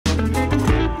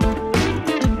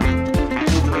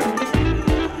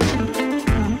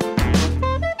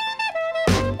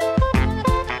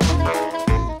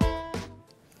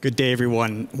Good day,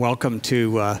 everyone. Welcome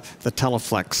to the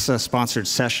Teleflex sponsored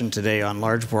session today on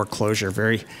large bore closure.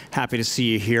 Very happy to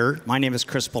see you here. My name is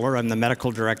Chris Buller. I'm the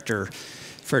medical director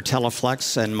for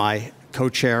Teleflex, and my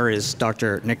co-chair is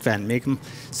Dr. Nick Van Meegem,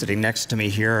 sitting next to me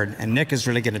here. And Nick is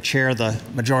really going to chair the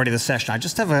majority of the session. I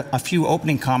just have a few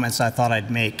opening comments I thought I'd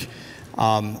make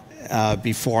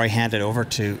before I hand it over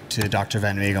to Dr.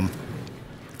 Van Meegem.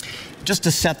 Just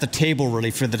to set the table really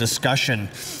for the discussion,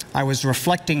 I was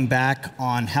reflecting back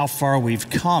on how far we've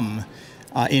come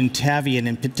in TAVI, and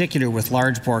in particular with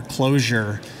large bore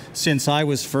closure, since I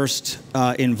was first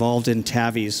involved in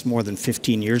TAVIs more than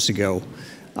 15 years ago.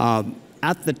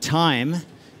 At the time,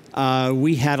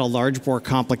 we had a large bore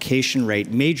complication rate,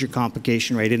 major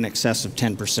complication rate, in excess of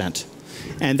 10%.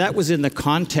 And that was in the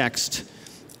context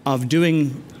of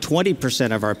doing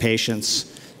 20% of our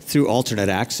patients through alternate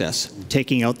access,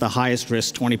 taking out the highest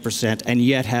risk 20% and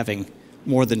yet having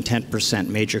more than 10%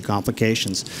 major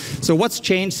complications. So what's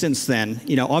changed since then?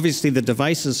 You know, obviously the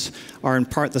devices are in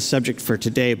part the subject for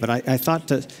today, but I thought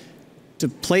to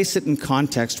place it in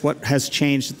context, what has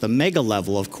changed at the mega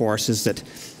level, of course, is that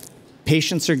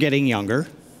patients are getting younger,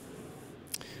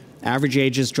 average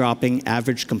age is dropping,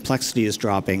 average complexity is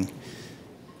dropping,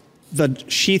 the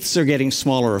sheaths are getting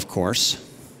smaller, of course,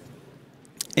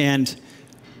 and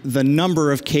the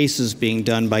number of cases being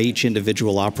done by each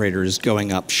individual operator is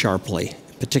going up sharply,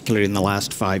 particularly in the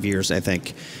last 5 years, I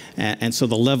think. And so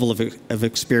the level of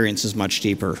experience is much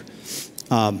deeper.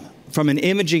 From an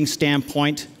imaging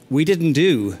standpoint, we didn't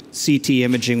do CT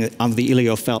imaging of the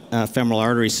iliofemoral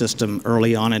artery system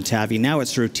early on in TAVI. Now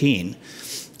it's routine.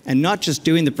 And not just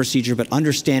doing the procedure, but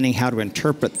understanding how to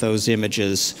interpret those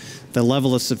images. The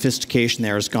level of sophistication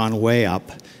there has gone way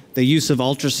up. The use of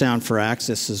ultrasound for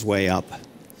access is way up.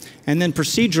 And then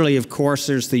procedurally, of course,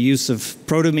 there's the use of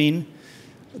protamine.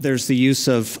 There's the use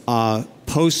of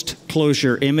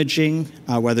post-closure imaging,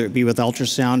 whether it be with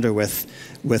ultrasound or with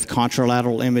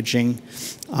contralateral imaging.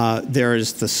 There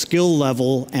is the skill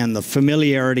level and the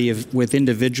familiarity with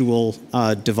individual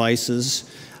devices,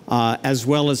 as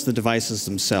well as the devices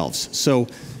themselves. So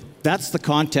that's the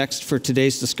context for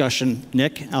today's discussion.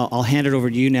 Nick, I'll hand it over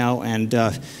to you now, and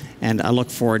I look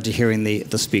forward to hearing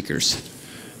the speakers.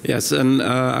 Yes, and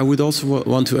I would also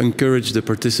want to encourage the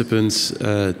participants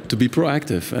to be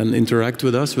proactive and interact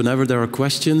with us. Whenever there are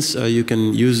questions, you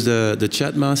can use the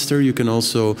chat master. You can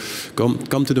also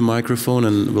come to the microphone,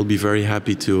 and we'll be very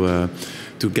happy to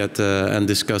get and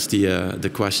discuss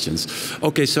the questions.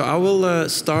 Okay, so I will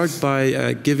start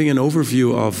by giving an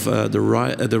overview of the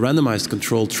randomized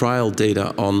controlled trial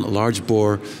data on large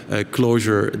bore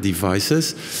closure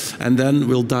devices, and then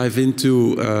we'll dive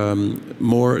into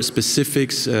more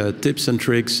specifics, tips and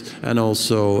tricks, and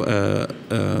also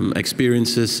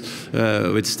experiences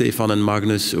with Stefan and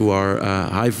Magnus, who are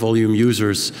high volume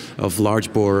users of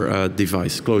large bore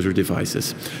closure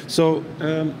devices. So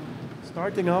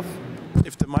starting off,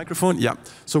 if the microphone, yeah.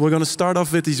 So we're going to start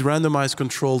off with these randomized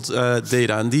controlled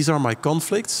data, and these are my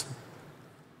conflicts.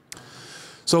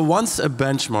 So once a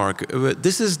benchmark,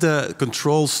 this is the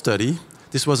control study.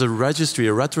 This was a registry,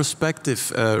 a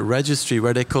retrospective registry,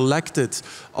 where they collected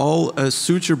all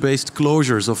suture-based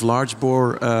closures of large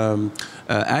bore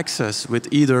access with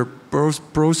either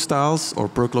Pro Styles or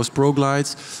ProClose Pro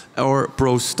Glides or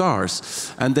Pro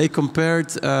Stars. And they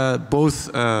compared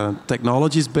both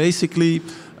technologies. Basically,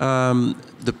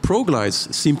 the Pro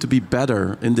Glides seem to be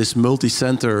better in this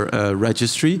multi-center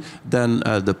registry than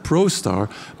the Pro Star,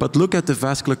 but look at the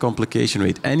vascular complication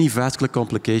rate. Any vascular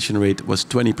complication rate was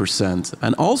 20%.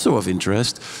 And also of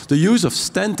interest, the use of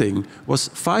stenting was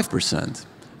 5%.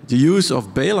 The use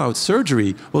of bailout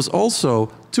surgery was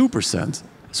also 2%.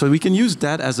 So we can use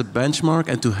that as a benchmark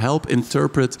and to help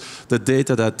interpret the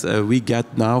data that we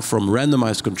get now from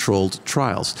randomized controlled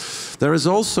trials. There is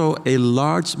also a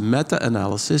large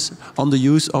meta-analysis on the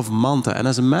use of MANTA. And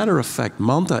as a matter of fact,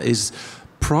 MANTA is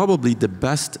probably the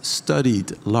best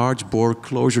studied large bore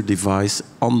closure device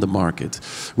on the market.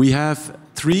 We have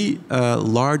 3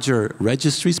 larger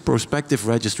registries, prospective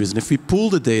registries. And if we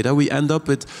pool the data, we end up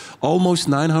with almost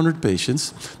 900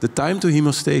 patients. The time to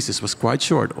hemostasis was quite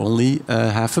short, only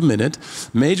half a minute.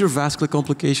 Major vascular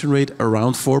complication rate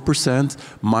around 4%.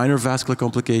 Minor vascular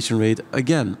complication rate,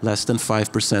 again, less than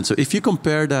 5%. So if you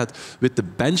compare that with the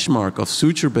benchmark of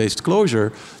suture-based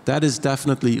closure, that is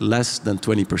definitely less than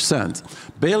 20%.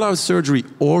 Bailout surgery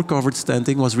or covered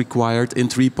stenting was required in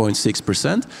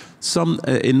 3.6%.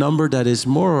 A number that is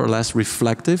more or less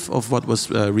reflective of what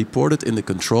was reported in the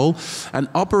control. And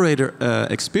operator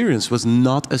experience was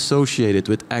not associated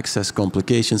with access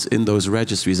complications in those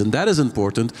registries. And that is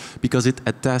important because it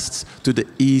attests to the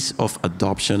ease of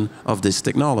adoption of this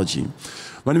technology.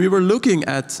 When we were looking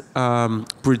at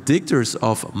predictors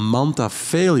of MANTA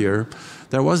failure,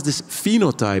 there was this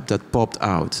phenotype that popped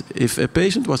out. If a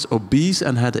patient was obese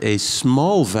and had a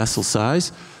small vessel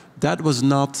size, that was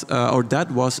not, or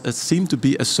that was seemed to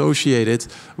be associated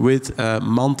with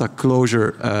MANTA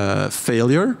closure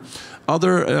failure.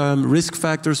 Other risk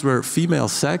factors were female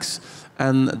sex,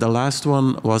 and the last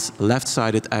one was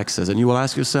left-sided access. And you will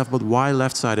ask yourself, but why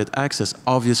left-sided access?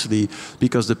 Obviously,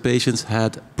 because the patients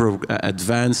had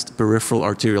advanced peripheral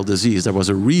arterial disease. There was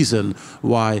a reason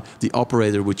why the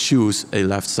operator would choose a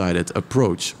left-sided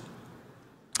approach.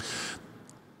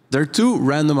 There are two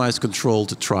randomized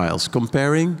controlled trials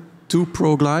comparing two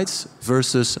proglides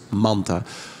versus MANTA.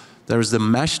 There is the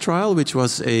MASH trial, which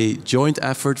was a joint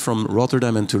effort from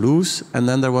Rotterdam and Toulouse. And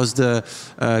then there was the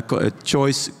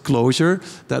choice closure.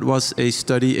 That was a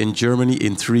study in Germany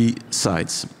in 3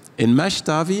 sites. In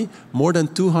MASH-TAVI, more than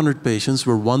 200 patients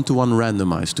were one-to-one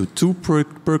randomized to 2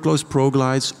 perclose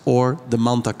proglides or the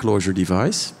MANTA closure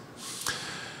device.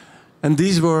 And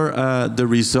these were the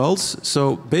results.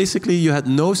 So basically, you had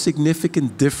no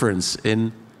significant difference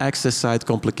in access site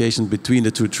complications between the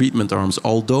 2 treatment arms,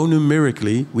 although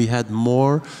numerically we had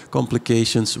more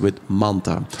complications with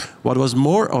MANTA. What was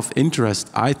more of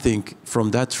interest, I think, from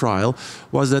that trial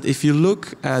was that if you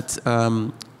look at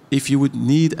if you would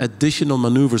need additional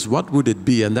maneuvers, what would it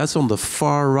be? And that's on the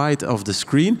far right of the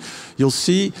screen. You'll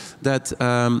see that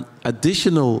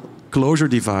additional closure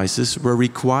devices were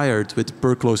required with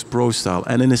perclose ProStyle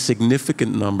and in a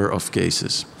significant number of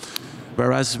cases.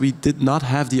 Whereas we did not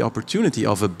have the opportunity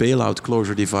of a bailout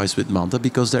closure device with MANTA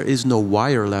because there is no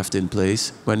wire left in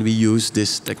place when we use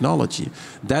this technology.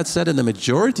 That said, in the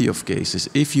majority of cases,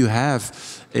 if you have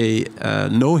a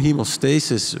no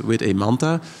hemostasis with a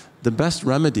MANTA, the best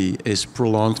remedy is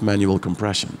prolonged manual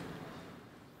compression.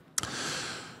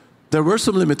 There were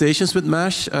some limitations with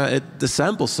MASH. The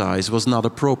sample size was not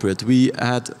appropriate. We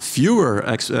had fewer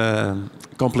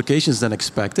complications than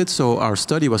expected, so our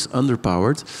study was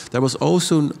underpowered. There was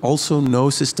also no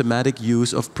systematic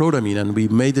use of protamine, and we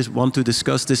may want to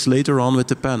discuss this later on with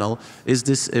the panel. Is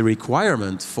this a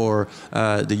requirement for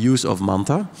the use of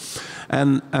MANTA?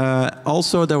 And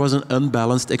also there was an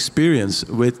unbalanced experience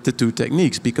with the 2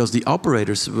 techniques because the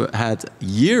operators had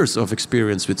years of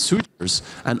experience with sutures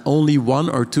and only 1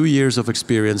 or 2 years of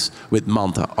experience with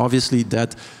MANTA. Obviously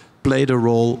that played a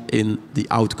role in the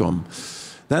outcome.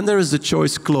 Then there is the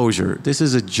choice closure. This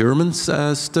is a German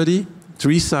study.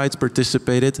 3 sites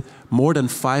participated, more than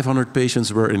 500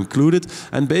 patients were included,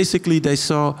 and basically they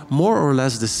saw more or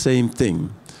less the same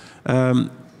thing.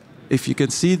 If you can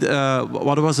see,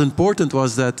 what was important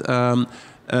was that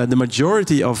the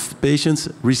majority of patients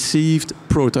received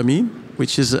protamine,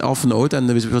 which is of note, and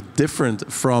it was different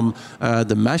from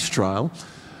the MASH trial.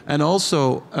 And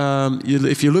also,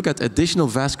 if you look at additional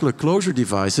vascular closure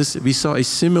devices, we saw a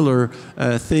similar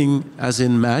thing as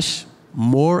in MASH.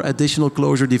 More additional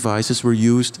closure devices were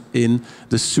used in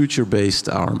the suture-based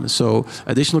arm. So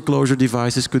additional closure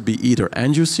devices could be either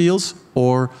angioseals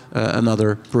or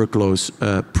another perclose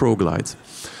proglide.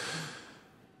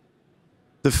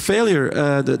 The failure,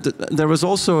 there was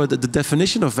also the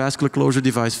definition of vascular closure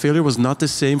device failure was not the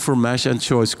same for MASH and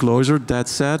choice closure. That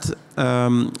said,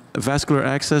 vascular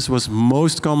access was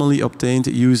most commonly obtained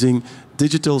using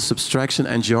digital subtraction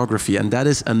angiography, and that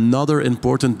is another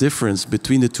important difference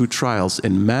between the 2 trials.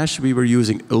 In MASH, we were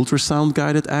using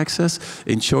ultrasound-guided access.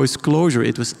 In choice closure,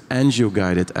 it was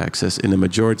angio-guided access in the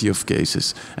majority of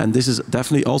cases. And this is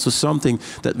definitely also something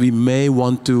that we may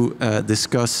want to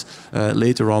discuss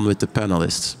later on with the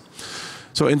panelists.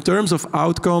 So in terms of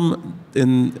outcome,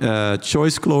 in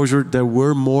choice closure, there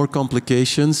were more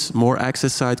complications, more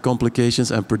access site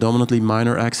complications, and predominantly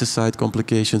minor access site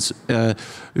complications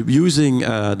using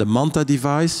the MANTA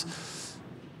device.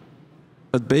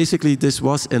 But basically, this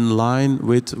was in line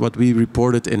with what we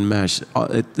reported in MASH.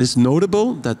 It is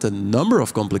notable that the number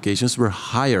of complications were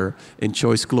higher in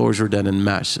choice closure than in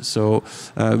MASH. So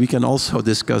we can also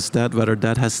discuss that, whether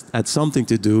that has had something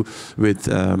to do with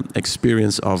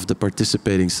experience of the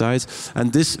participating sites.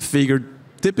 And this figure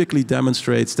typically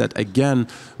demonstrates that, again,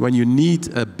 when you need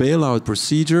a bailout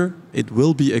procedure, it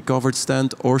will be a covered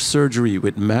stent or surgery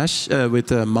with MASH,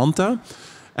 with MANTA,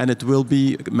 and it will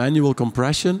be manual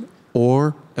compression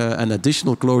or an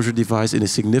additional closure device in a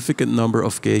significant number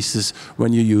of cases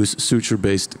when you use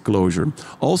suture-based closure.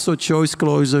 Also, choice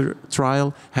closure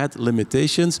trial had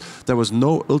limitations. There was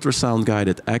no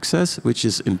ultrasound-guided access, which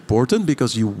is important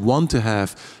because you want to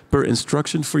have per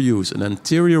instruction for use, an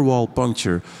anterior wall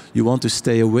puncture, you want to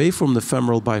stay away from the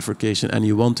femoral bifurcation and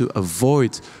you want to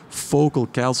avoid focal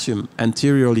calcium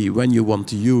anteriorly when you want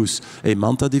to use a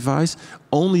MANTA device,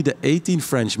 only the 18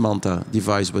 French MANTA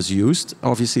device was used.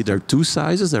 Obviously, there are two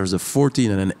sizes. There's a 14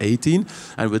 and an 18.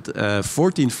 And with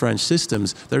 14 French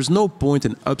systems, there's no point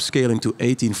in upscaling to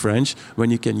 18 French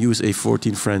when you can use a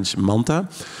 14 French MANTA.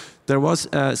 There was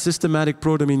systematic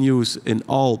protamine use in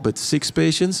all but 6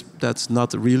 patients. That's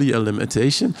not really a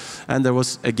limitation. And there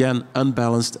was, again,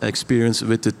 unbalanced experience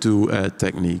with the two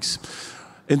techniques.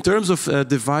 In terms of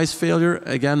device failure,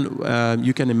 again,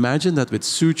 you can imagine that with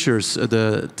sutures,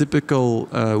 the typical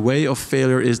way of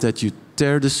failure is that you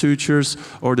tear the sutures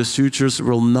or the sutures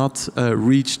will not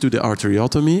reach to the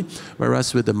arteriotomy,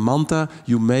 whereas with the MANTA,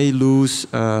 you may lose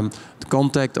the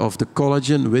contact of the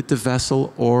collagen with the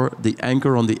vessel or the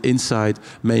anchor on the inside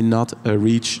may not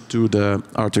reach to the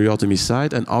arteriotomy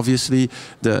side. And obviously,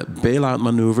 the bailout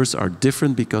maneuvers are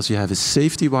different because you have a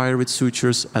safety wire with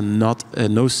sutures and not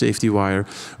no safety wire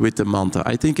with the MANTA.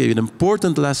 I think an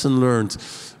important lesson learned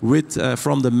with,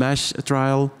 from the MESH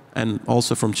trial and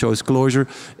also from choice closure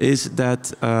is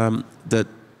that the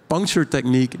puncture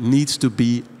technique needs to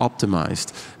be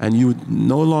optimized. And you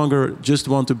no longer just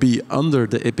want to be under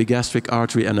the epigastric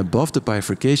artery and above the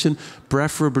bifurcation.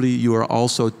 Preferably, you are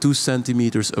also 2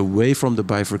 centimeters away from the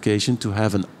bifurcation to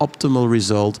have an optimal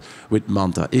result with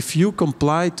MANTA. If you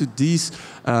comply to these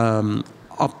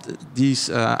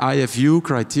IFU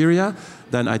criteria,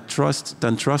 then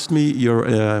trust me,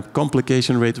 your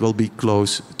complication rate will be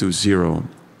close to 0.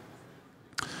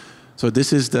 So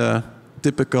this is the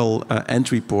typical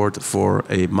entry port for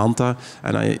a MANTA,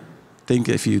 and I think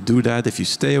if you do that, if you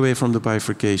stay away from the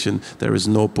bifurcation, there is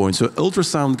no point. So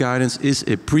ultrasound guidance is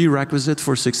a prerequisite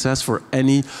for success for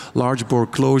any large bore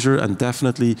closure and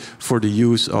definitely for the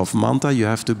use of MANTA. You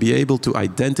have to be able to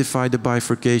identify the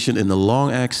bifurcation in the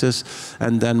long axis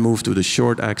and then move to the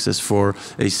short axis for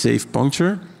a safe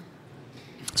puncture.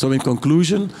 So in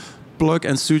conclusion, plug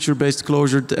and suture-based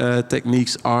closure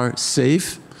techniques are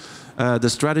safe. The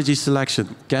strategy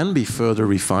selection can be further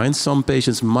refined. Some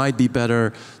patients might be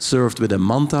better served with a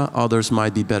MANTA, others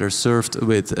might be better served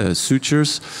with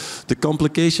sutures. The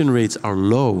complication rates are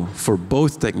low for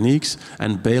both techniques,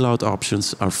 and bailout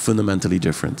options are fundamentally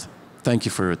different. Thank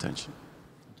you for your attention.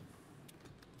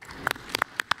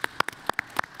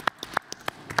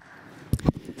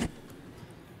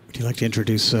 Would you like to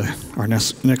introduce our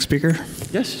next speaker?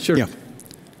 Yes, sure. Yeah.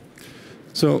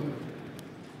 So,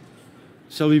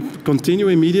 shall we continue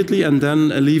immediately and then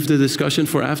leave the discussion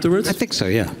for afterwards? I think so,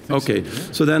 yeah. Okay,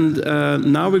 so then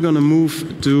now we're going to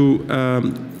move to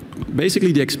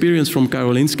basically the experience from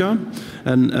Karolinska.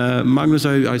 And Magnus,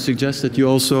 I suggest that you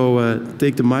also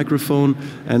take the microphone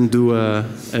and do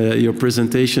your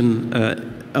presentation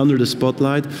under the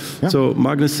spotlight. Yeah. So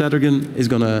Magnus Sætergren is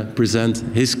going to present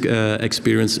his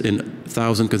experience in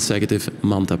 1,000 consecutive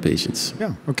MANTA patients.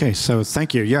 Yeah, okay, so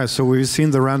thank you. Yeah, so we've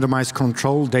seen the randomized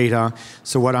control data.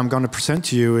 So what I'm going to present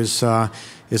to you is a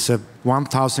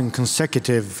 1,000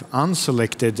 consecutive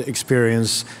unselected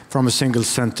experience from a single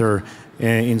center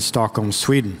in Stockholm,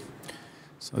 Sweden.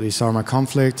 So these are my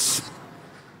conflicts.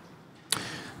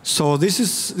 So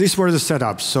these were the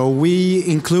setups. So we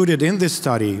included in this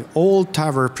study all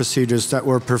TAVR procedures that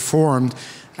were performed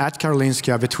at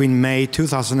Karolinska between May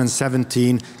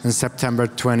 2017 and September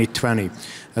 2020.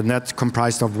 And that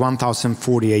comprised of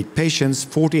 1,048 patients.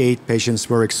 48 patients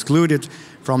were excluded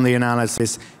from the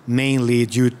analysis, mainly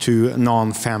due to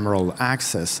non-femoral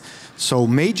access. So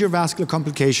major vascular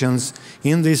complications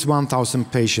in these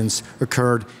 1,000 patients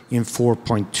occurred in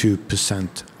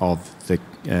 4.2% of the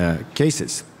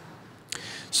cases.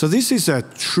 So this is a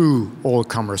true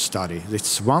all-comer study.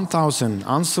 It's 1,000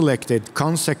 unselected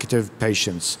consecutive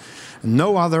patients.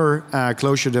 No other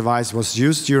closure device was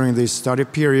used during this study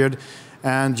period.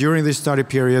 And during this study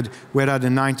period, we had a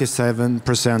 97%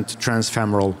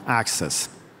 transfemoral access.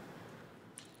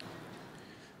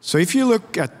 So if you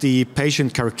look at the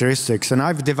patient characteristics, and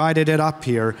I've divided it up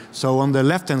here. So on the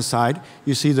left-hand side,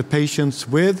 you see the patients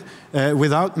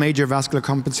without major vascular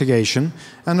complication,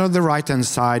 and on the right-hand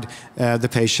side, the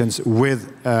patients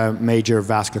with major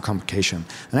vascular complication.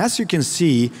 And as you can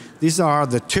see, these are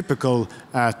the typical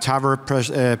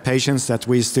TAVR patients that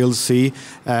we still see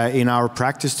in our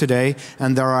practice today,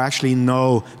 and there are actually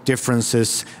no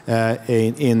differences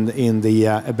in the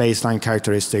baseline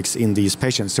characteristics in these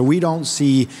patients. So we don't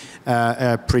see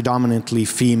predominantly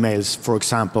females, for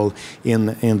example,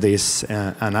 in this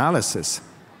analysis.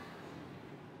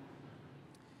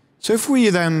 So if we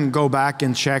then go back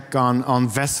and check on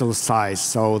vessel size,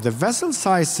 so the vessel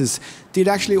sizes did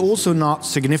actually also not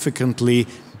significantly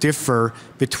differ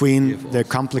between the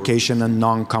complication and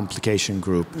non-complication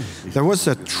group. There was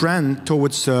a trend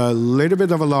towards a little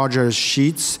bit of a larger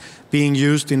sheets being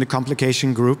used in the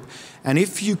complication group. And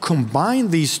if you combine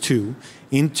these two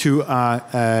into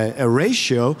a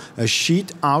ratio, a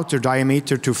sheet outer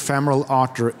diameter to femoral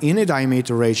artery inner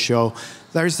diameter ratio,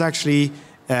 there is actually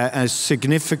a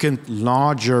significant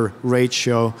larger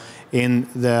ratio in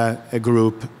the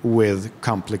group with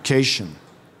complication.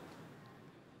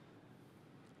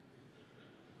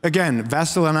 Again,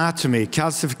 vessel anatomy,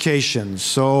 calcification,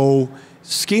 so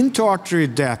skin to artery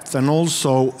depth and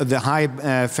also the high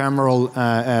femoral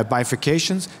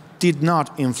bifurcations did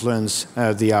not influence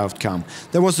the outcome.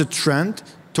 There was a trend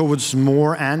towards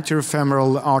more anterior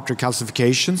femoral artery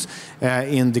calcifications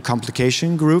in the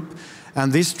complication group,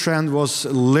 and this trend was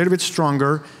a little bit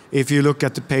stronger if you look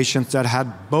at the patients that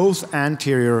had both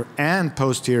anterior and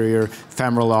posterior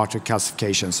femoral artery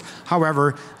calcifications.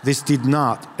 However, this did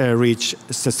not reach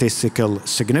statistical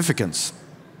significance.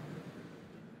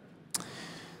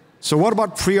 So what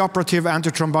about preoperative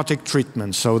antithrombotic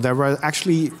treatment? So there were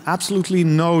actually absolutely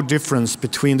no difference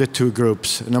between the two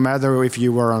groups, no matter if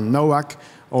you were on NOAC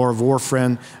or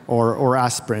warfarin or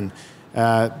aspirin.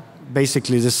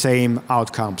 Basically the same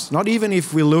outcomes. Not even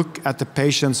if we look at the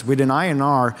patients with an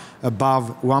INR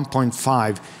above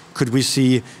 1.5, could we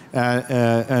see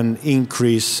an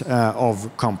increase of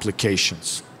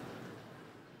complications.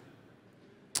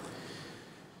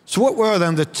 So what were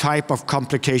then the type of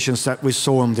complications that we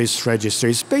saw in this registry?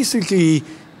 It's basically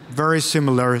very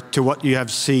similar to what you have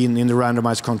seen in the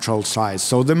randomized controlled trials.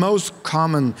 So the most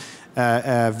common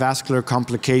vascular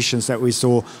complications that we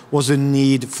saw was a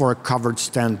need for a covered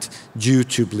stent due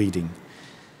to bleeding.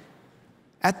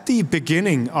 At the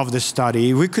beginning of the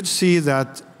study, we could see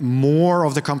that more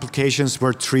of the complications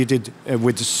were treated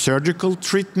with surgical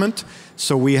treatment,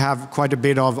 so we have quite a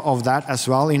bit of that as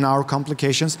well in our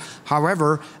complications.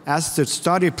 However, as the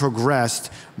study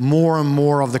progressed, more and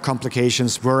more of the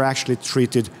complications were actually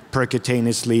treated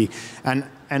percutaneously,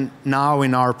 and now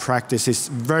in our practice it's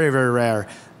very, very rare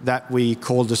that we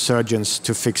call the surgeons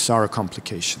to fix our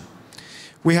complication.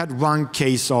 We had one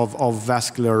case of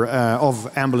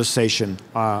embolization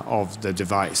of the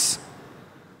device.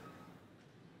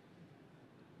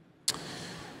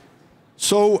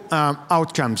 So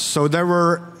outcomes. So there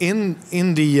were in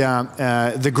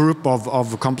the group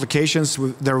of complications,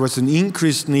 there was an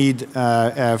increased need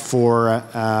for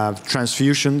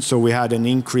transfusion. So we had an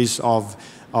increase of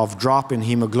drop in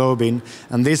hemoglobin,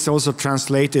 and this also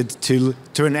translated to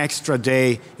an extra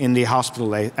day in the hospital,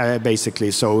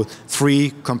 basically, so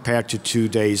 3 compared to 2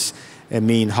 days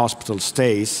mean hospital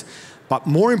stays. But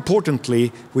more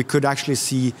importantly, we could actually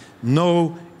see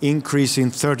no increase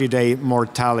in 30-day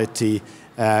mortality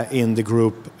in the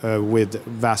group with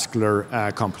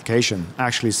vascular complication,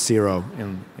 actually 0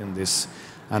 in this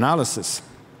analysis.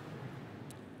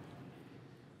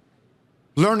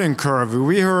 Learning curve.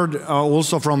 We heard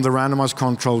also from the randomized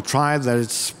controlled trial that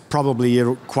it's probably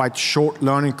a quite short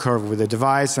learning curve with the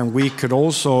device, and we could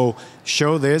also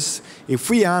show this. If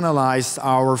we analyzed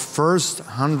our first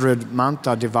 100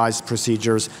 MANTA device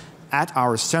procedures at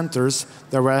our centers,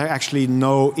 there were actually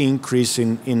no increase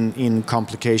in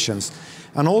complications.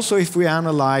 And also if we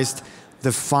analyzed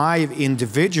the 5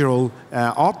 individual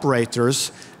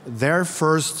operators, their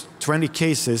first 20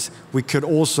 cases, we could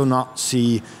also not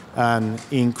see an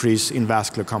increase in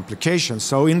vascular complications,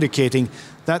 so indicating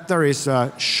that there is a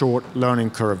short learning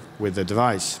curve with the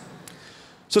device.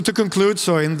 So to conclude,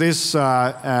 so in this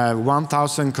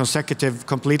 1,000 consecutive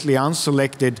completely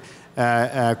unselected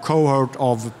cohort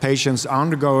of patients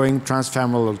undergoing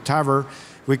transfemoral TAVR,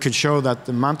 we could show that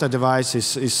the MANTA device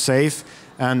is safe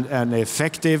and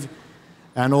effective,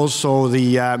 and also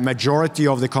the majority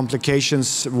of the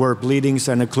complications were bleedings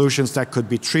and occlusions that could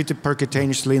be treated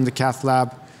percutaneously in the cath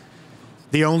lab.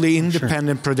 The only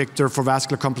independent predictor for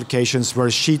vascular complications were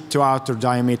sheet to outer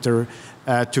diameter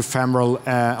to femoral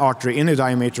artery inner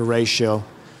diameter ratio.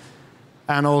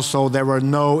 And also there were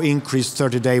no increased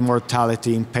 30-day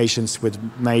mortality in patients with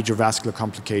major vascular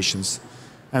complications.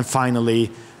 And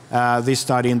finally, this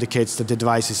study indicates that the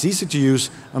device is easy to use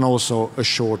and also a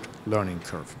short learning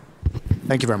curve.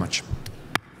 Thank you very much.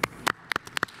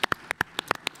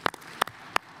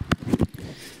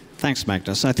 Thanks,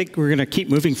 Magnus. I think we're going to keep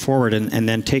moving forward and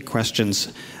then take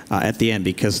questions at the end,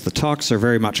 because the talks are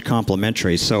very much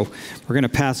complementary. So we're going to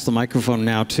pass the microphone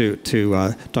now to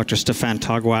Dr. Stefan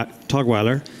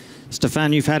Togweiler.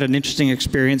 Stefan, you've had an interesting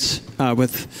experience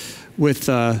with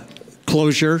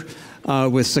closure,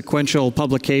 with sequential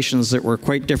publications that were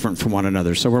quite different from one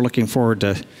another. So we're looking forward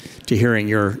to hearing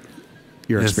your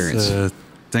experience.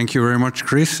 Thank you very much,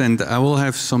 Chris. And I will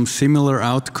have some similar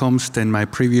outcomes than my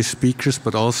previous speakers,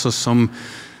 but also some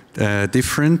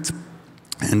different.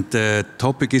 And the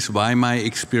topic is why my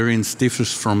experience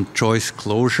differs from choice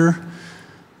closure.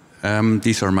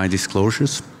 These are my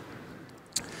disclosures.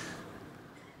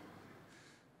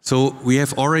 So we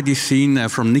have already seen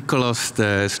from Nicolas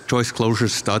the choice closure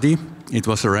study. It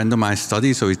was a randomized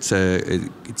study, so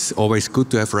it's always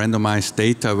good to have randomized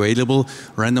data available.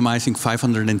 Randomizing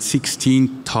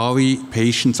 516 TAVI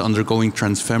patients undergoing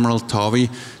transfemoral TAVI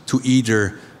to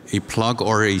either a plug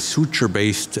or a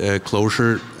suture-based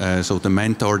closure, so the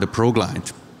MANTA or the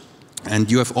ProGlide.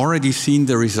 And you have already seen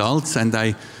the results, and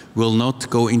I will not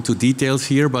go into details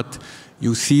here, but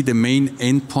you see the main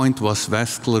endpoint was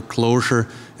vascular closure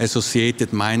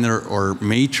associated minor or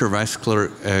major vascular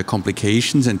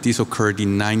complications, and this occurred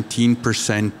in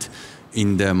 19%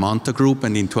 in the MANTA group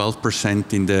and in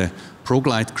 12% in the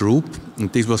ProGlide group,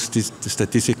 and this was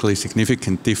statistically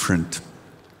significant different.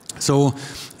 So,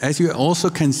 as you also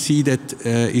can see,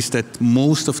 that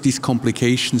most of these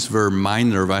complications were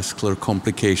minor vascular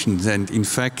complications, and in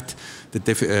fact,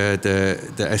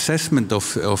 the assessment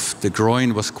of the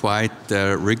groin was quite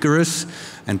rigorous,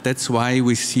 and that's why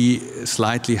we see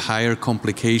slightly higher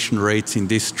complication rates in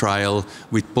this trial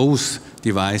with both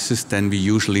devices than we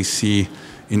usually see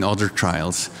in other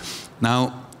trials.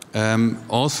 Now,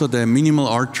 also the minimal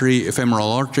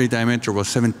femoral artery diameter was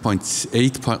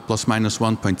 7.8 plus minus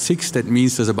 1.6. That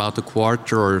means that about a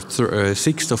quarter or a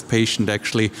sixth of patients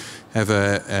actually have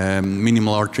a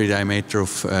minimal artery diameter of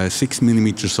 6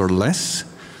 millimeters or less.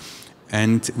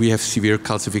 And we have severe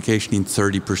calcification in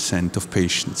 30% of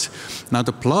patients. Now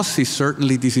the plus is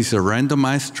certainly this is a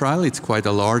randomized trial. It's quite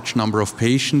a large number of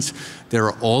patients. There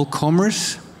are all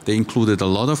comers. They included a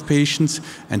lot of patients,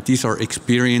 and these are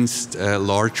experienced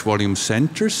large volume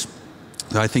centers.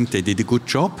 So I think they did a good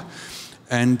job.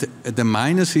 And the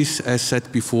minus is, as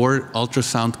said before,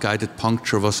 ultrasound-guided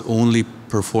puncture was only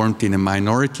performed in a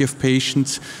minority of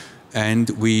patients, and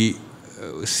we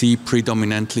see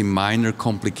predominantly minor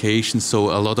complications, so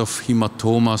a lot of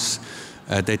hematomas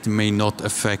that may not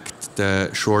affect the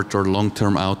short or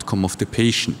long-term outcome of the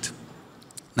patient.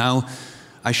 Now,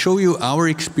 I show you our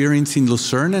experience in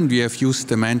Lucerne, and we have used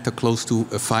the MANTA close to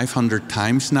 500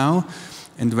 times now.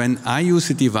 And when I use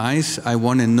a device, I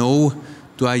want to know,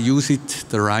 do I use it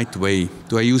the right way?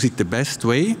 Do I use it the best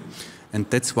way? And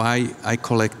that's why I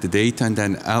collect the data and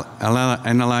then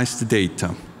analyze the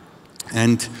data.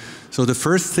 And so the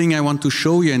first thing I want to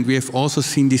show you, and we have also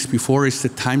seen this before, is the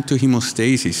time to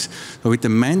hemostasis. So with the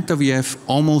MANTA, we have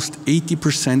almost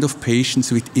 80% of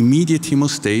patients with immediate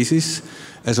hemostasis,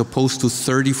 as opposed to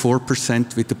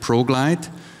 34% with the ProGlide.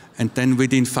 And then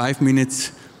within 5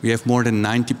 minutes, we have more than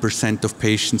 90% of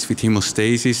patients with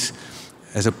hemostasis,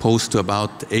 as opposed to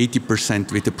about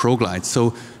 80% with the ProGlide.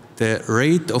 So the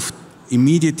rate of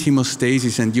immediate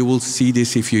hemostasis, and you will see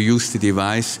this if you use the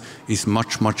device, is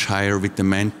much, much higher with the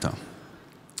MANTA.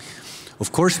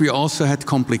 Of course, we also had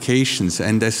complications,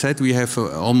 and as said, we have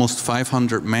almost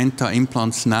 500 MANTA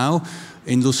implants now.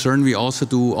 In Lucerne, we also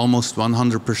do almost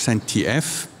 100%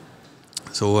 TF.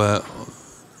 So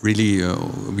really,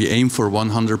 we aim for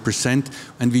 100%,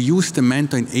 and we use the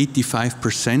MANTA in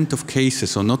 85% of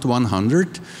cases, so not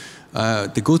 100.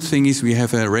 The good thing is we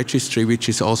have a registry which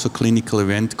is also clinical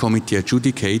event committee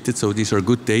adjudicated, so these are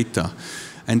good data.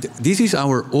 And this is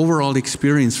our overall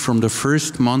experience from the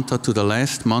first MANTA to the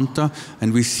last MANTA,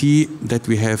 and we see that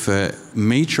we have a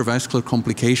major vascular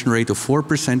complication rate of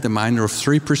 4%, a minor of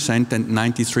 3%, and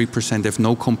 93% have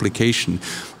no complication.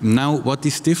 Now, what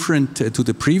is different to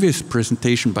the previous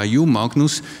presentation by you,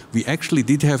 Magnus, we actually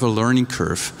did have a learning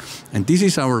curve. And this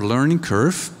is our learning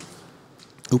curve.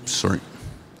 Oops, sorry.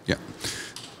 Yeah.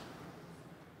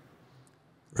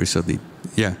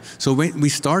 Yeah, so when we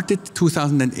started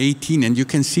 2018, and you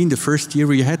can see in the first year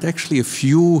we had actually a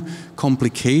few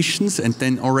complications, and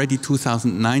then already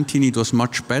 2019 it was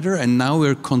much better, and now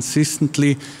we're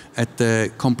consistently at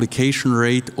the complication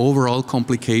rate, overall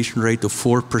complication rate of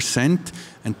 4%,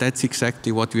 and that's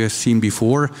exactly what we have seen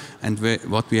before, and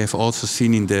what we have also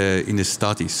seen in the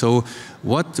study. So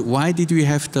why did we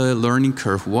have the learning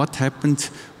curve? What happened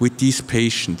with these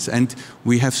patients? And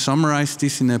we have summarized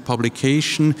this in a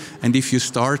publication, and if you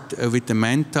start with the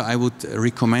MANTA, I would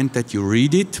recommend that you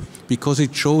read it, because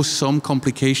it shows some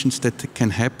complications that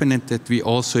can happen and that we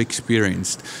also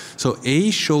experienced. So A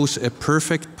shows a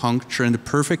perfect puncture and a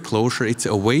perfect closure. It's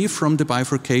away from the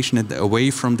bifurcation and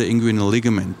away from the inguinal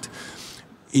ligament.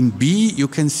 In B, you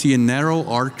can see a narrow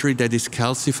artery that is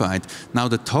calcified. Now,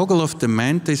 the toggle of the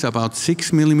MANTA is about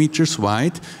 6 millimeters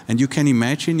wide, and you can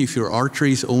imagine if your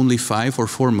artery is only 5 or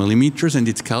 4 millimeters and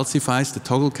it calcifies, the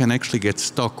toggle can actually get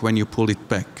stuck when you pull it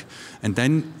back. And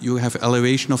then you have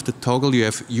elevation of the toggle, you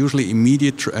have usually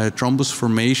immediate thrombus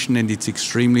formation, and it's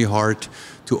extremely hard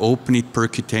to open it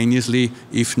percutaneously,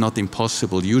 if not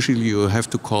impossible. Usually you have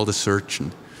to call the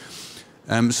surgeon.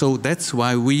 So that's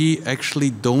why we actually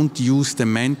don't use the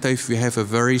MANTA if we have a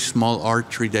very small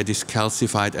artery that is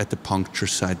calcified at the puncture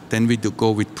site. Then we do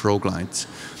go with ProGlides.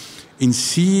 In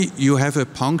C, you have a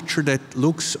puncture that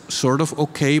looks sort of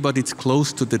okay, but it's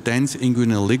close to the dense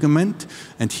inguinal ligament.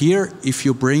 And here, if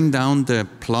you bring down the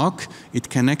plug, it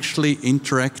can actually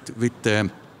interact with the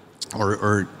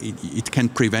it can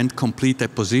prevent complete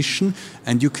deposition,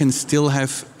 and you can still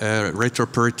have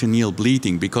retroperitoneal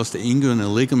bleeding because the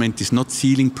inguinal ligament is not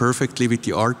sealing perfectly with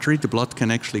the artery. The blood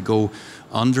can actually go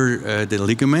under the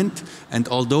ligament, and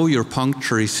although your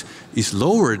puncture is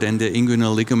lower than the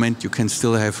inguinal ligament, you can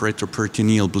still have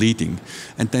retroperitoneal bleeding.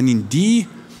 And then in D,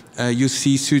 you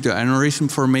see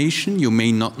pseudoaneurysm formation. You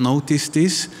may not notice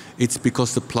this. It's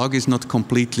because the plug is not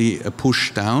completely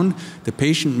pushed down. The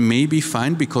patient may be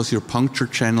fine because your puncture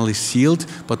channel is sealed,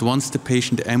 but once the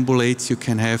patient ambulates, you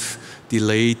can have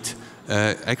delayed,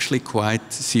 actually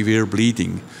quite severe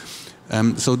bleeding.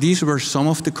 So these were some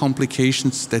of the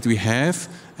complications that we have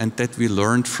and that we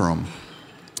learned from.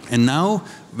 And now,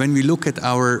 when we look at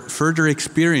our further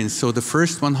experience, so the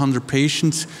first 100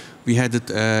 patients, we had it,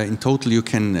 in total, you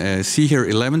can see here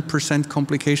 11%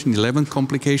 complication, 11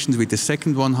 complications. With the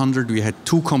second 100, we had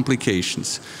 2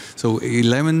 complications. So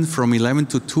from 11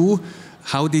 to 2,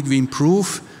 how did we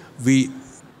improve? We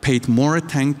paid more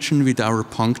attention with our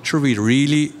puncture. We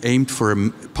really aimed for a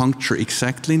puncture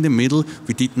exactly in the middle.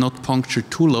 We did not puncture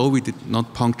too low, we did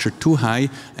not puncture too high,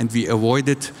 and we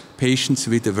avoided patients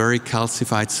with a very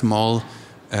calcified small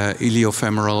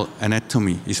iliofemoral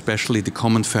anatomy, especially the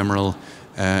common femoral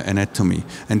anatomy.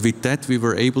 And with that, we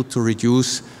were able to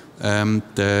reduce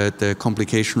the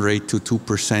complication rate to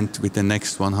 2% with the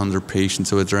next 100 patients,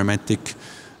 so a dramatic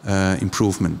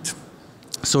improvement.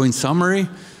 So in summary,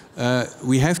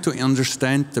 we have to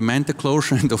understand the MANTA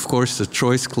closure and, of course, the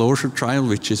choice closure trial,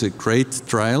 which is a great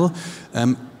trial.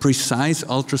 Precise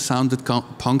ultrasounded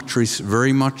puncture is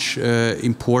very much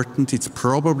important. It's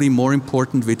probably more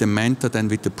important with the MANTA than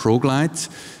with the ProGlides.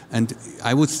 And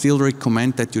I would still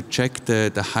recommend that you check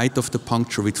the height of the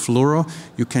puncture with fluoro.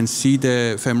 You can see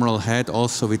the femoral head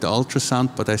also with the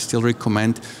ultrasound, but I still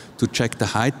recommend to check the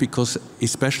height because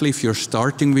especially if you're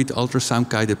starting with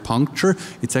ultrasound-guided puncture,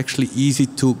 it's actually easy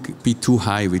to be too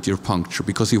high with your puncture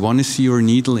because you want to see your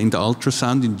needle in the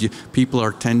ultrasound and people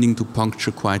are tending to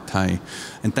puncture quite high.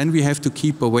 And then we have to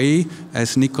keep away,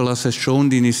 as Nicolas has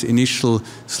shown in his initial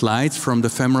slides, from the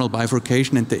femoral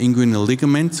bifurcation and the inguinal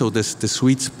ligament. So the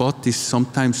sweet spot is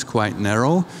sometimes quite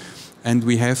narrow. And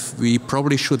we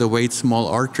probably should avoid small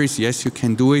arteries. Yes, you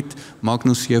can do it.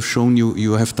 Magnus, you have shown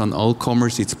you have done all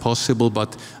comers. It's possible,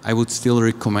 but I would still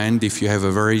recommend if you have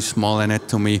a very small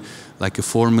anatomy, like a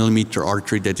 4 millimeter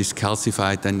artery that is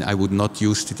calcified, then I would not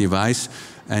use the device.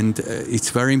 And it's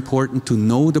very important to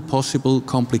know the possible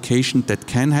complications that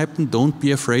can happen. Don't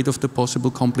be afraid of the possible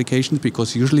complications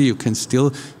because usually you can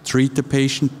still treat the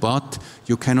patient, but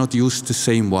you cannot use the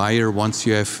same wire once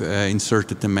you have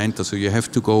inserted the MANTA. So you have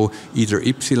to go either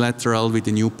ipsilateral with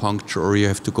a new puncture or you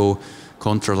have to go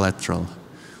contralateral.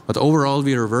 But overall,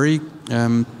 we are very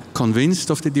convinced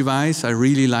of the device. I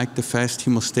really like the fast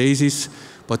hemostasis,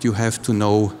 but you have to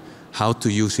know how to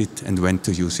use it and when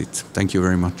to use it. Thank you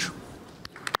very much.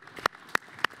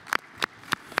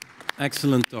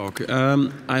 Excellent talk.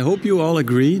 I hope you all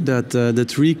agree that the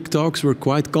 3 talks were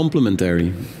quite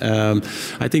complementary.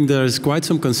 I think there is quite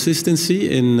some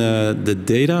consistency in the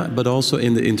data, but also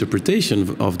in the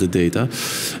interpretation of the data.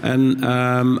 And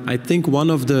I think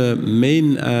one of the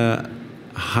main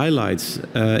highlights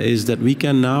is that we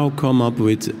can now come up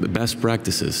with best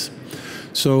practices.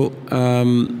 So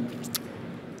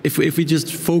if we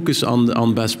just focus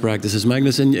on best practices,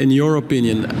 Magnus, in your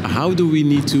opinion, how do we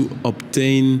need to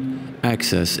obtain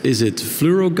access? Is it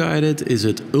fluoro-guided? Is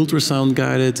it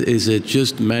ultrasound-guided? Is it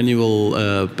just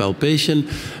manual palpation?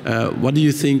 What do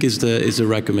you think is the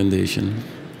recommendation?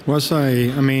 Well,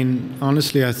 I mean,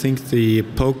 honestly, I think the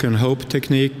poke and hope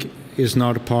technique is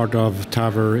not a part of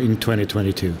TAVR in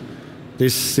 2022.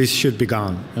 This should be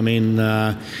gone. I mean,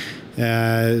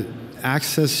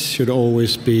 access should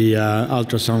always be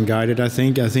ultrasound-guided, I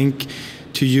think. I think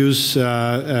to use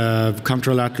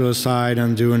contralateral side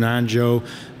and do an angio,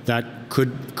 that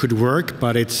could work,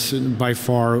 but it's by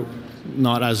far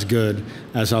not as good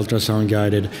as ultrasound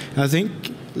guided. I think,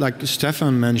 like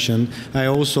Stefan mentioned, I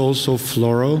also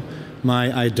fluoro.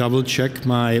 I double check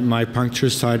my puncture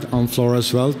site on fluoro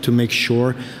as well to make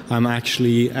sure I'm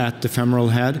actually at the femoral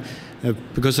head.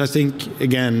 Because I think,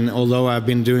 again, although I've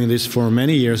been doing this for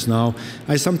many years now,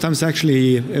 I sometimes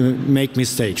actually make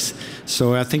mistakes.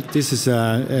 So I think this is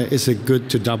a good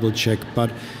to double check.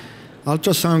 But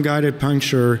ultrasound guided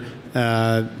puncture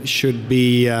should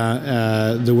be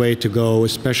the way to go,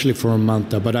 especially for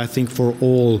MANTA, but I think for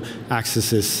all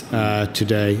accesses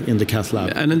today in the cath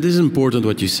lab. And it is important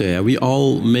what you say. We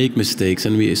all make mistakes,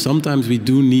 and sometimes we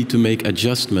do need to make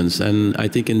adjustments. And I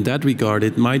think in that regard,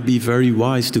 it might be very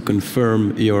wise to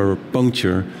confirm your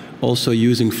puncture also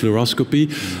using fluoroscopy.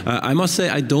 I must say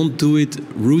I don't do it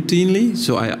routinely,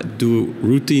 so I do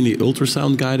routinely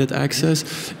ultrasound-guided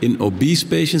access. In obese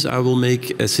patients, I will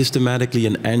make systematically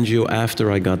an angio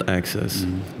after I got access,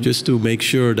 just to make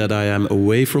sure that I am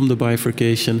away from the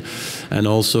bifurcation and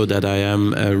also that I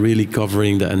am really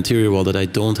covering the anterior wall, that I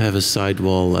don't have a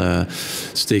sidewall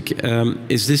stick.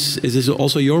 Is this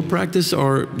also your practice,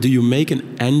 or do you make an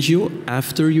angio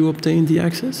after you obtain the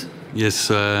access? Yes,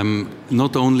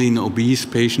 not only in obese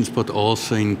patients, but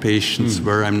also in patients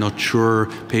where I'm not sure,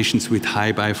 patients with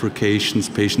high bifurcations,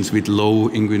 patients with low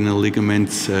inguinal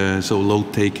ligaments, so low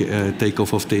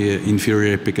takeoff of the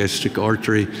inferior epigastric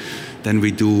artery. Then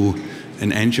we do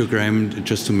an angiogram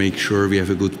just to make sure we have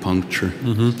a good puncture.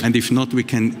 And if not, we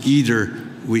can either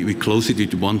we close it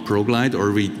with one ProGlide,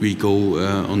 or we go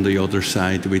on the other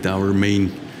side with our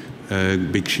main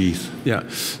big sheath. Yeah,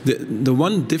 the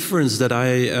one difference that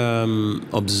I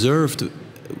observed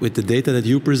with the data that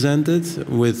you presented,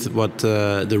 with what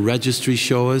the registry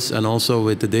shows us, and also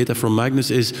with the data from Magnus,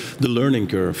 is the learning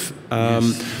curve.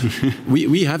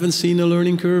 We haven't seen a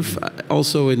learning curve.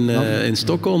 Also in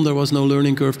Stockholm, there was no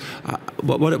learning curve.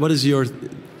 What is your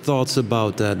thoughts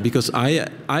about that? Because I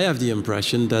have the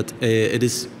impression that it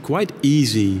is quite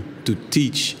easy to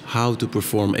teach how to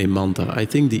perform a MANTA. I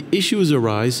think the issues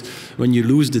arise when you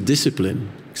lose the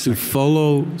discipline to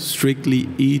follow strictly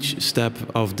each step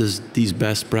of these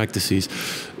best practices.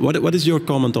 What is your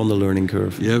comment on the learning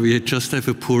curve? Yeah, we just have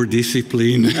a poor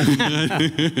discipline.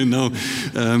 No,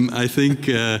 I think,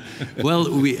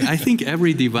 I think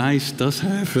every device does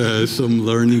have some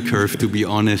learning curve, to be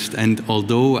honest. And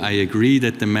although I agree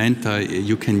that the MANTA,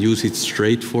 you can use it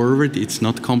straightforward, it's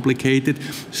not complicated,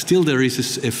 still there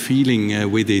is a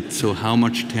feeling with it. So how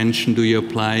much tension do you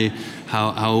apply?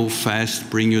 How fast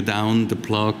bring you down the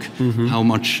plug? How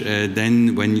much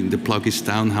then, when the plug is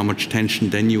down, how much tension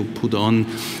then you put on?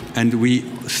 And we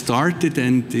started,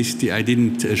 and I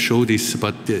didn't show this,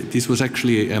 but this was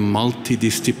actually a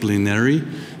multidisciplinary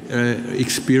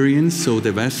experience. So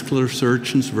the vascular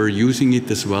surgeons were using it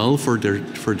as well for their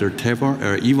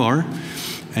EVAR.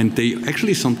 And they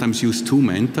actually sometimes use two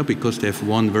MANTA because they have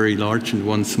one very large and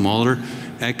one smaller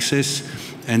access.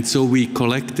 And so we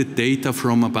collected data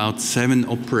from about 7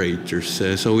 operators.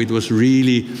 So it was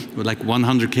really like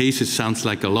 100 cases, sounds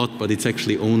like a lot, but it's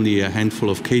actually only a handful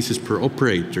of cases per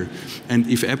operator. And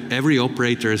if every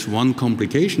operator has one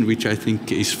complication, which I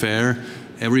think is fair,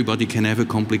 everybody can have a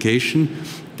complication,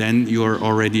 then you are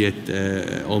already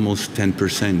at almost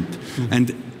 10%.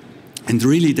 And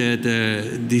really,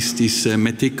 this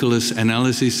meticulous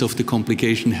analysis of the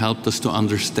complication helped us to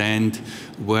understand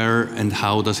where and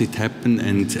how does it happen,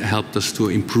 and helped us to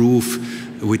improve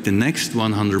with the next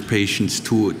 100 patients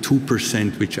to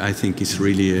 2%, which I think is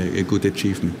really a good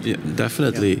achievement. Yeah,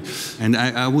 definitely. Yeah. And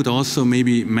I would also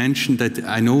maybe mention that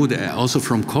I know that also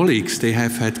from colleagues, they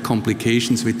have had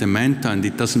complications with the MANTA, and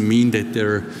it doesn't mean that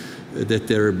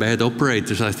they're bad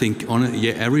operators. I think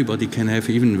everybody can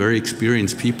have, even very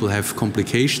experienced people have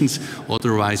complications,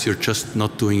 otherwise you're just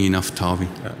not doing enough TAVI.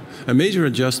 Yeah. A major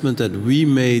adjustment that we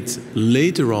made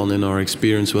later on in our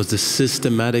experience was the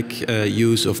systematic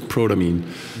use of protamine.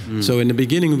 So in the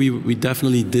beginning we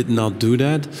definitely did not do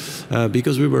that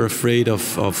because we were afraid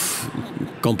of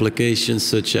complications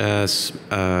such as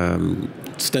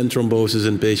stent thrombosis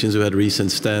in patients who had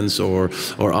recent stents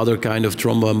or other kind of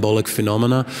thromboembolic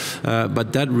phenomena.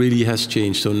 But that really has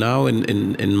changed. So now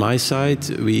in my site,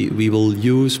 we will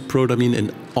use protamine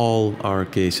in all our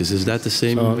cases. Is that the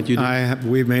same what you do?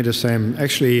 We made the same.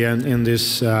 Actually, in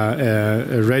this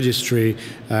registry,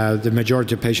 the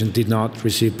majority of patients did not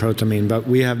receive protamine, but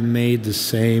we have made the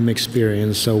same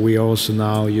experience. So we also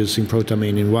now using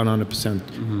protamine in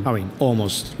 100%, I mean,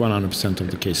 almost 100%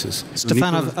 of the cases.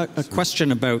 Stefan, a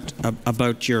question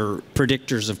about your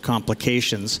predictors of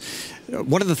complications.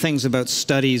 one of the things about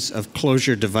studies of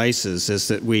closure devices is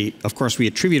that of course, we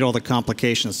attribute all the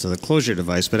complications to the closure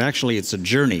device, but actually it's a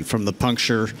journey from the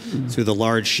puncture through the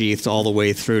large sheath all the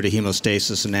way through to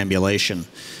hemostasis and ambulation.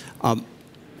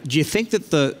 Do you think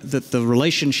that the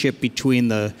relationship between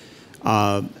the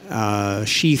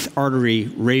sheath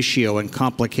artery ratio and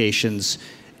complications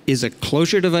is a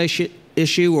closure device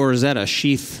issue, or is that a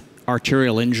sheath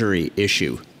arterial injury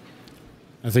issue?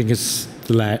 I think it's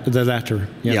the latter.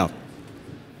 Yeah.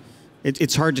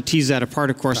 It's hard to tease that apart,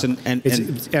 of course, I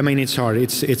mean, it's hard.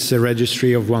 It's a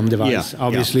registry of one device. Yeah,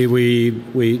 obviously,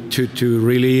 to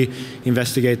really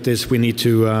investigate this, we need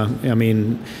to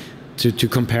to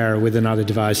compare with another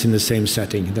device in the same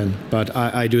setting. But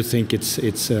I do think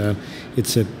it's a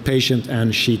patient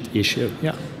and sheath issue.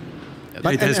 Yeah.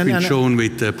 It has been shown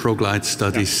with the ProGlide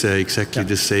studies exactly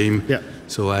the same. Yeah.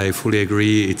 So I fully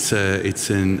agree. It's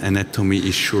an anatomy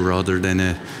issue rather than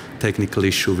a technical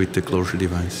issue with the closure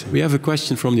device. We have a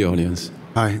question from the audience.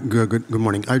 Hi, good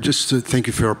morning. I just thank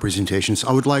you for your presentations.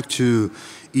 I would like to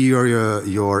hear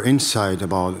your insight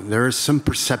about, there is some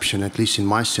perception, at least in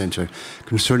my center,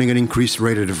 concerning an increased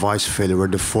rate of device failure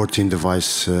with the 14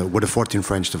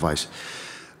 French device.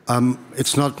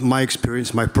 It's not my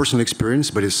experience, my personal experience,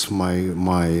 but it's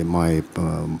the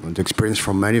experience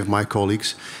from many of my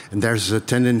colleagues. And there's a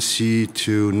tendency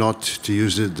to not to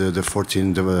use the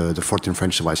 14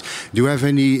 French device. Do you have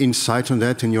any insight on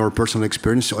that in your personal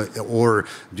experience, or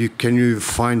can you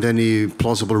find any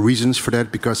plausible reasons for that?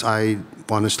 Because I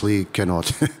honestly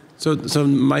cannot. So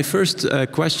my first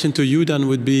question to you then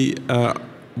would be,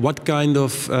 what kind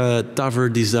of TAVR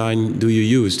design do you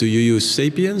use? Do you use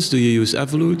Sapiens? Do you use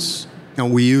Evolutes?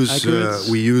 And we use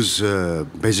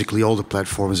basically all the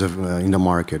platforms in the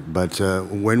market. But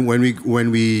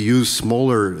when we use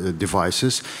smaller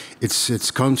devices,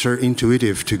 it's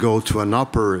counterintuitive to go to an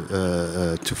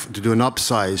to do an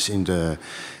upsize in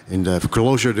the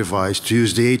closure device, to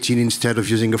use the 18 instead of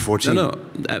using a 14. No,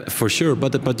 for sure.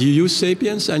 But do you use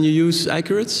Sapiens and you use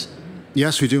Accurates?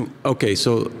 Yes, we do. Okay,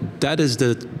 so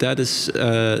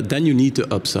then you need to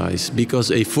upsize,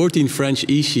 because a 14 French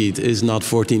E-sheet is not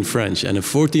 14 French, and a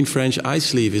 14 French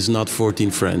I-sleeve is not 14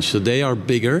 French. So they are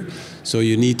bigger, so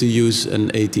you need to use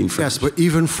an 18 French. Yes, but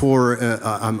even for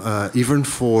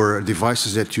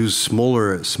devices that use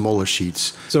smaller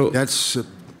sheets, so that's.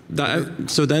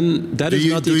 So then that is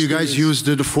not. Do you guys use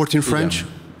the 14 French?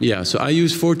 Yeah, so I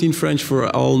use 14 French for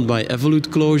all my Evolute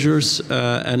closures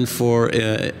and for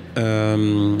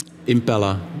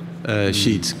Impella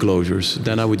sheet closures.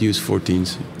 Then I would use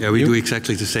 14s. Yeah, we do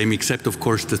exactly the same, except of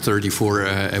course the 34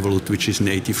 Evolute, which is an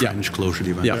 80 French closure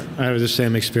device. Yeah, I have the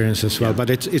same experience as well.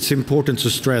 But it's important to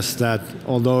stress that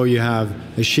although you have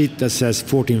a sheet that says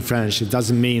 14 French, it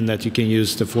doesn't mean that you can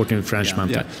use the 14 French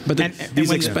MANTA. Yeah. But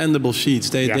these expandable sheets,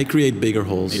 they create bigger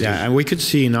holes. Yeah, and we could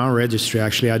see in our registry,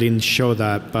 actually, I didn't show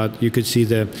that, but you could see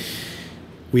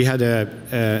we had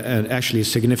actually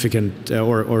significant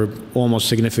or almost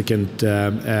significant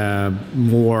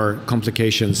more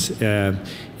complications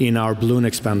in our balloon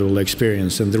expandable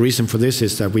experience. And the reason for this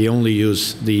is that we only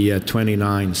use the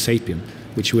 29 Sapien,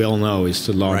 which we all know is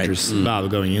the largest valve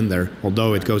going in there.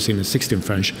 Although it goes in a 16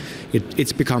 French,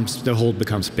 the hole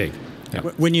becomes big. Yeah.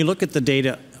 When you look at the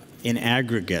data in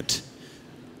aggregate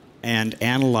and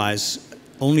analyze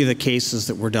only the cases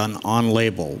that were done on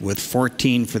label, with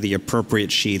 14 for the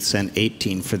appropriate sheaths and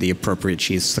 18 for the appropriate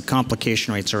sheaths, the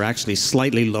complication rates are actually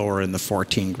slightly lower in the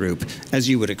 14 group, as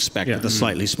you would expect, with a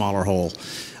slightly smaller hole,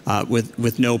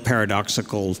 with no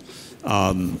paradoxical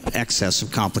excess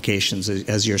of complications,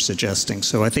 as you're suggesting.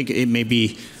 So I think it may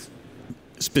be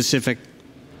specific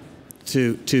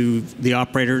to the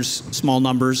operators, small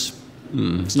numbers.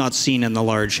 It's not seen in the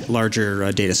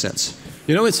larger data sets.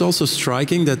 You know, it's also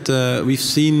striking that we've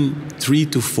seen 3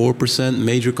 to 4%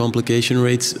 major complication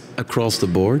rates across the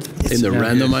board in the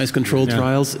randomized controlled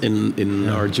trials, in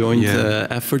our joint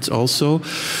efforts also.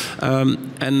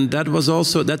 And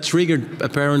that triggered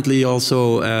apparently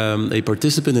also a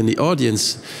participant in the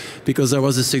audience, because there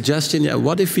was a suggestion,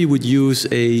 what if we would use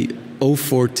a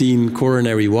 014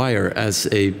 coronary wire as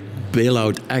a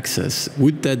bailout access?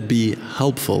 Would that be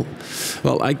helpful?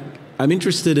 Well, I'm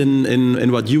interested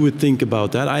in what you would think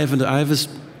about that. I have a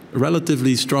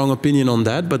relatively strong opinion on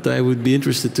that, but I would be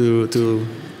interested to.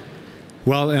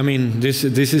 Well, I mean, this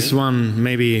is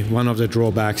maybe one of the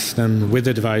drawbacks then with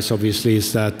the device, obviously,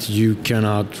 is that you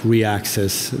cannot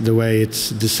re-access the way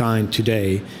it's designed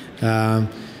today. And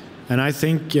I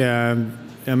think,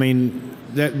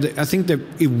 I think that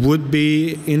it would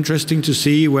be interesting to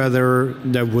see whether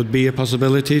there would be a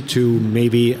possibility to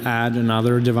maybe add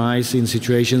another device in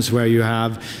situations where you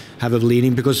have have a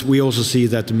bleeding, because we also see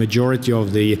that the majority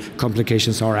of the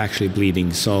complications are actually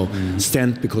bleeding. So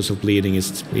stent because of bleeding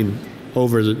is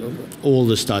all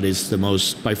the studies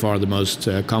by far the most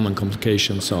common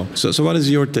complication. So what is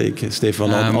your take,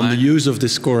 Stefan, on the use of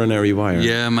this coronary wire?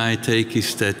 Yeah, my take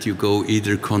is that you go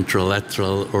either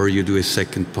contralateral or you do a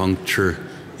second puncture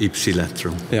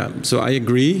ipsilateral. Yeah, so I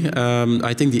agree.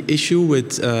 I think the issue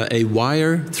with a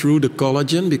wire through the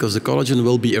collagen, because the collagen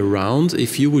will be around,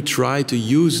 if you would try to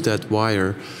use that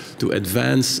wire to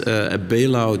advance a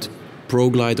bailout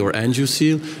ProGlide or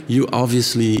AngioSeal, you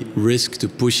obviously risk to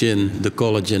push in the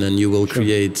collagen, and you will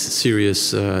create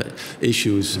serious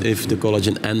issues if the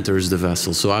collagen enters the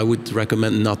vessel. So I would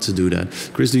recommend not to do that.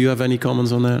 Chris, do you have any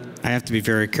comments on that? I have to be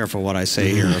very careful what I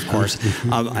say here, of course.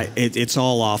 It's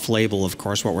all off-label, of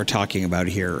course, what we're talking about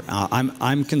here.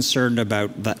 I'm concerned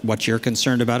about what you're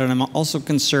concerned about, and I'm also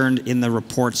concerned in the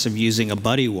reports of using a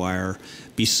buddy wire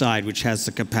beside, which has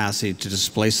the capacity to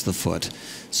displace the foot.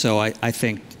 So I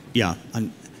think, yeah,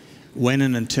 when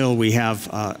and until we have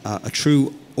a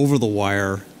true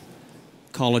over-the-wire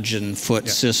collagen foot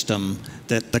system,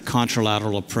 that the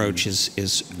contralateral approach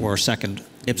or second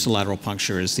ipsilateral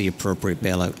puncture is the appropriate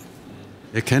bailout.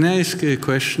 Can I ask a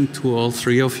question to all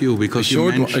three of you? Because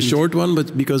a short one,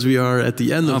 but because we are at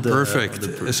the end of the... Perfect.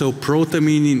 So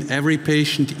protamine in every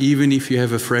patient, even if you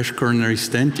have a fresh coronary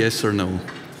stent, yes or no?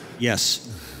 Yes.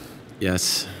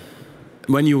 Yes.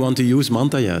 When you want to use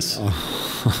MANTA, yes. I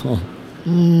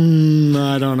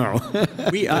don't know.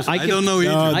 I don't know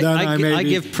either. I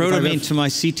give protamine to my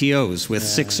CTOs with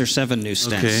 6 or 7 new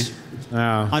stents. Okay.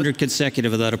 100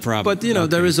 consecutive without a problem. But you know,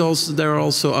 there are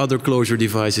also other closure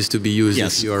devices to be used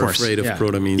if you are afraid of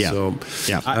protamine. Yeah. So,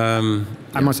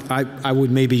 I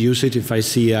would maybe use it if I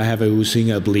see I have a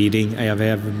oozing, a bleeding.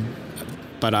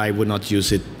 But I would not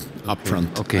use it up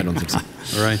front. Okay. I don't think so.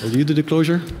 All right. Will you do the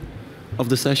closure of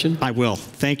the session? I will.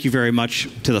 Thank you very much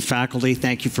to the faculty.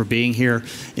 Thank you for being here.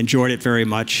 Enjoyed it very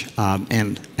much,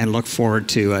 and look forward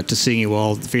to seeing you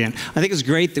all at the end. I think it's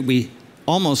great that we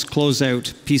almost close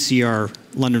out PCR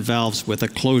London Valves with a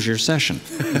closure session.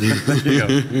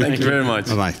 Thank you very much.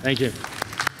 Bye-bye. Thank you.